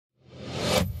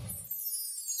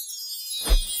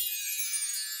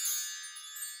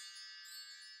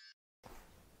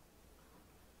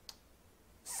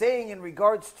saying in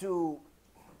regards to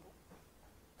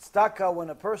tzedakah, when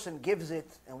a person gives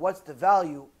it, and what's the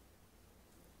value,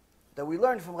 that we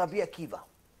learned from Rabbi Akiva.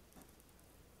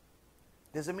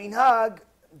 There's a minhag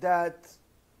that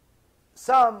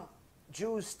some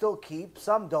Jews still keep,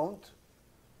 some don't,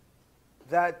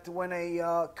 that when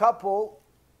a couple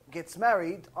gets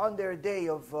married, on their day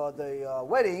of the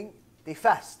wedding, they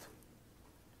fast.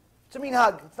 It's a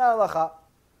minhag, it's not halacha.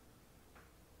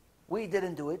 We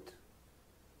didn't do it.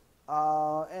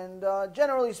 And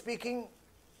generally speaking,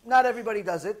 not everybody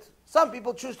does it. Some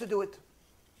people choose to do it.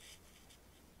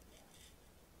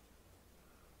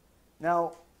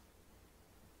 Now,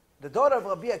 the daughter of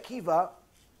Rabbi Akiva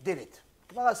did it.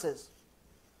 Gemara says,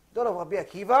 the daughter of Rabbi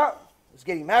Akiva was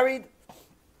getting married,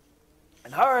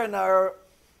 and her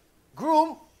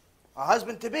groom, her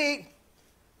husband-to-be,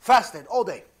 fasted all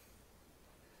day.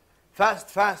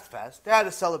 Fast. They had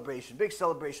a celebration, big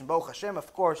celebration. Baruch Hashem,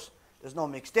 of course, there's no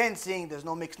mixed dancing, there's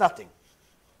no mixed nothing.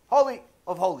 Holy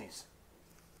of holies.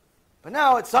 But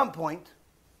now, at some point,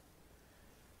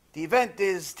 the event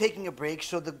is taking a break,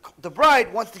 so the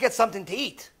bride wants to get something to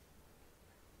eat.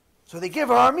 So they give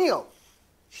her a meal.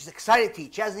 She's excited to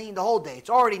eat. She hasn't eaten the whole day.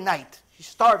 It's already night. She's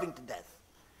starving to death.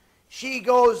 She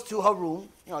goes to her room.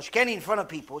 She can't eat in front of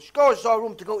people. She goes to her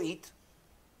room to go eat.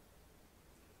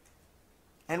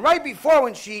 And right before,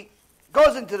 when she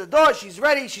goes into the door, she's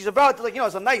ready. She's about to,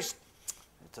 it's a nice,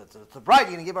 it's a bride. You're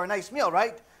going to give her a nice meal,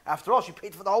 right? After all, she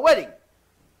paid for the whole wedding.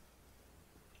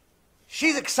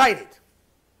 She's excited.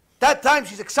 That time,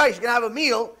 she's excited. She's going to have a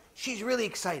meal. She's really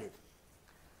excited.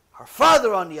 Her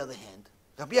father, on the other hand,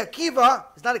 Rabbi Akiva,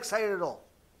 is not excited at all.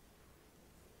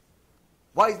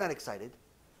 Why he's not excited?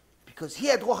 Because he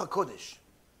had Ruach HaKodesh.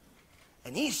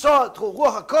 And he saw through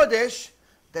Ruach HaKodesh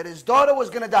that his daughter was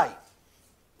going to die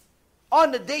on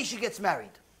the day she gets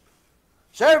married.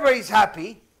 So everybody's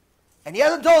happy, and he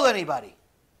hasn't told anybody.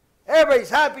 Everybody's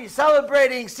happy,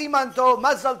 celebrating, Siman Tov,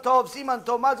 Mazal Tov, Siman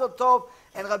Tov, Mazal Tov,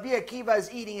 and Rabbi Akiva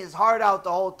is eating his heart out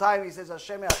the whole time. He says,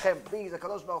 Hashem, Hashem, please,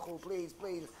 HaKadosh Baruch Hu, please,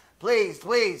 please, please,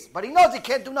 please. But he knows he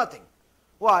can't do nothing.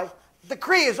 Why? The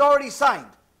decree is already signed.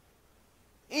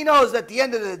 He knows that at the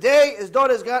end of the day, his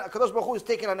daughter's got, HaKadosh Baruch Hu is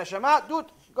taking a neshama, dude,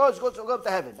 goes up to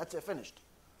heaven. That's it, finished.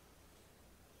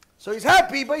 So he's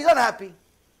happy, but he's unhappy.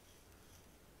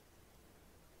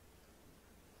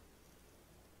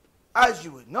 As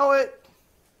you would know it,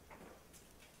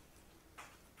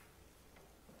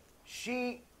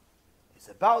 she is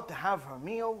about to have her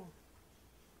meal,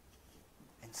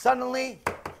 and suddenly,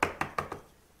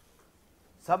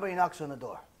 somebody knocks on the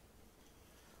door.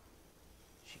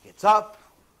 She gets up,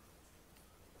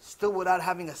 still without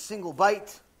having a single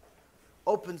bite,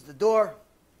 opens the door,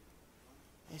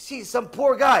 and sees some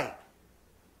poor guy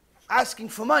asking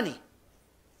for money.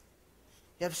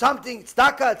 You have something?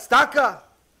 Tzedakah.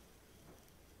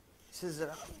 He says, I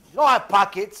don't have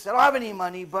pockets, I don't have any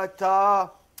money, but,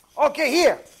 okay,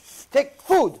 here, take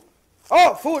food.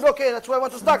 Oh, food, okay, that's why I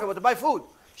want to tzedakah, I want to buy food.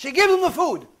 She gives him the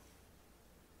food.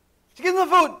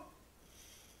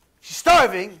 She's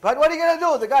starving, but what are you going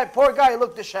to do? The poor guy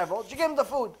looked disheveled. She gave him the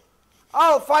food.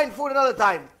 I'll find food another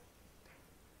time.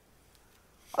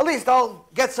 At least I'll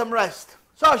get some rest.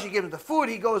 So she gives him the food,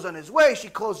 he goes on his way, she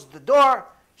closes the door,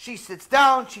 she sits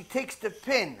down, she takes the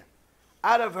pin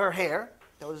out of her hair.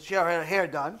 She had her hair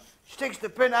done. She takes the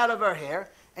pin out of her hair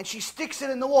and she sticks it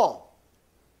in the wall,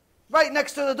 right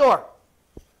next to the door.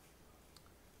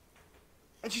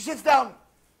 And she sits down.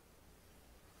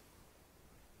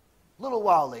 A little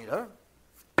while later,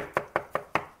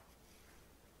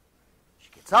 she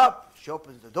gets up, she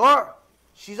opens the door.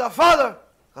 She's her father,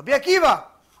 Rabbi Akiva.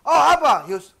 Oh, Abba.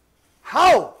 He goes,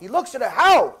 how? He looks at her,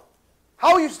 how?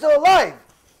 How are you still alive?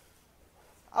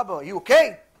 Abba, are you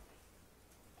okay?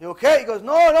 You okay? He goes,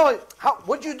 no.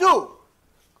 What'd you do?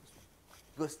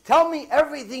 He goes, tell me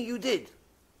everything you did.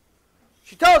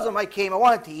 She tells him, I came, I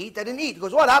wanted to eat, I didn't eat. He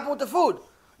goes, what happened with the food?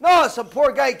 No, some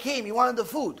poor guy came, he wanted the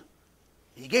food.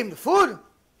 He gave him the food?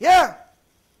 Yeah.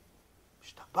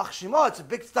 It's a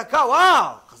big tzedakah,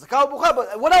 wow.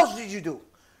 But what else did you do?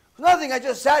 Nothing, I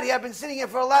just sat here, I've been sitting here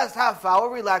for the last half hour,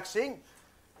 relaxing,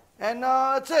 and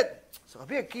that's it. So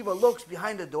Rabbi Akiva looks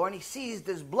behind the door and he sees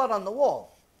there's blood on the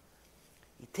wall.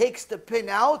 He takes the pin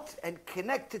out, and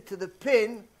connected to the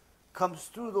pin comes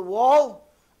through the wall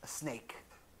a snake.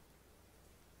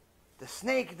 The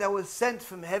snake that was sent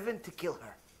from heaven to kill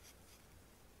her.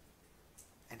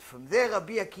 And from there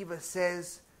Rabbi Akiva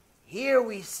says, here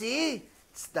we see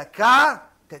tzedakah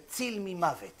tatzil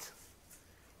mimavet.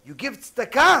 You give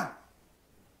tzedakah,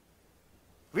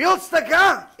 real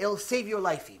tzedakah, it'll save your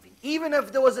life even. Even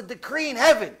if there was a decree in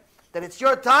heaven that it's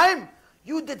your time,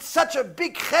 You did such a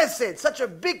big chesed, such a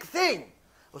big thing.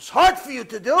 It was hard for you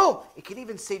to do. It can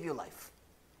even save your life.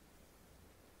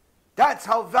 That's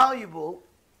how valuable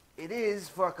it is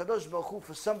for HaKadosh Baruch Hu,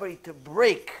 for somebody to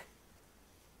break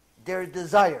their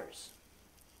desires.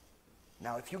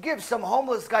 Now, if you give some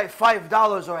homeless guy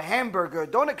 $5 or a hamburger,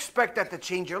 don't expect that to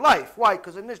change your life. Why?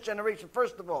 Because in this generation,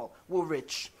 first of all, we're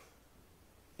rich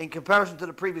in comparison to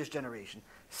the previous generation.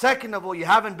 Second of all, you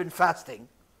haven't been fasting.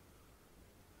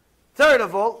 Third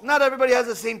of all, not everybody has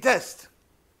the same test.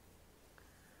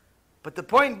 But the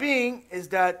point being is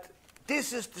that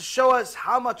this is to show us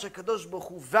how much HaKadosh Baruch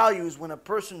Hu values when a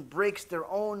person breaks their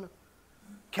own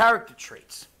character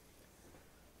traits.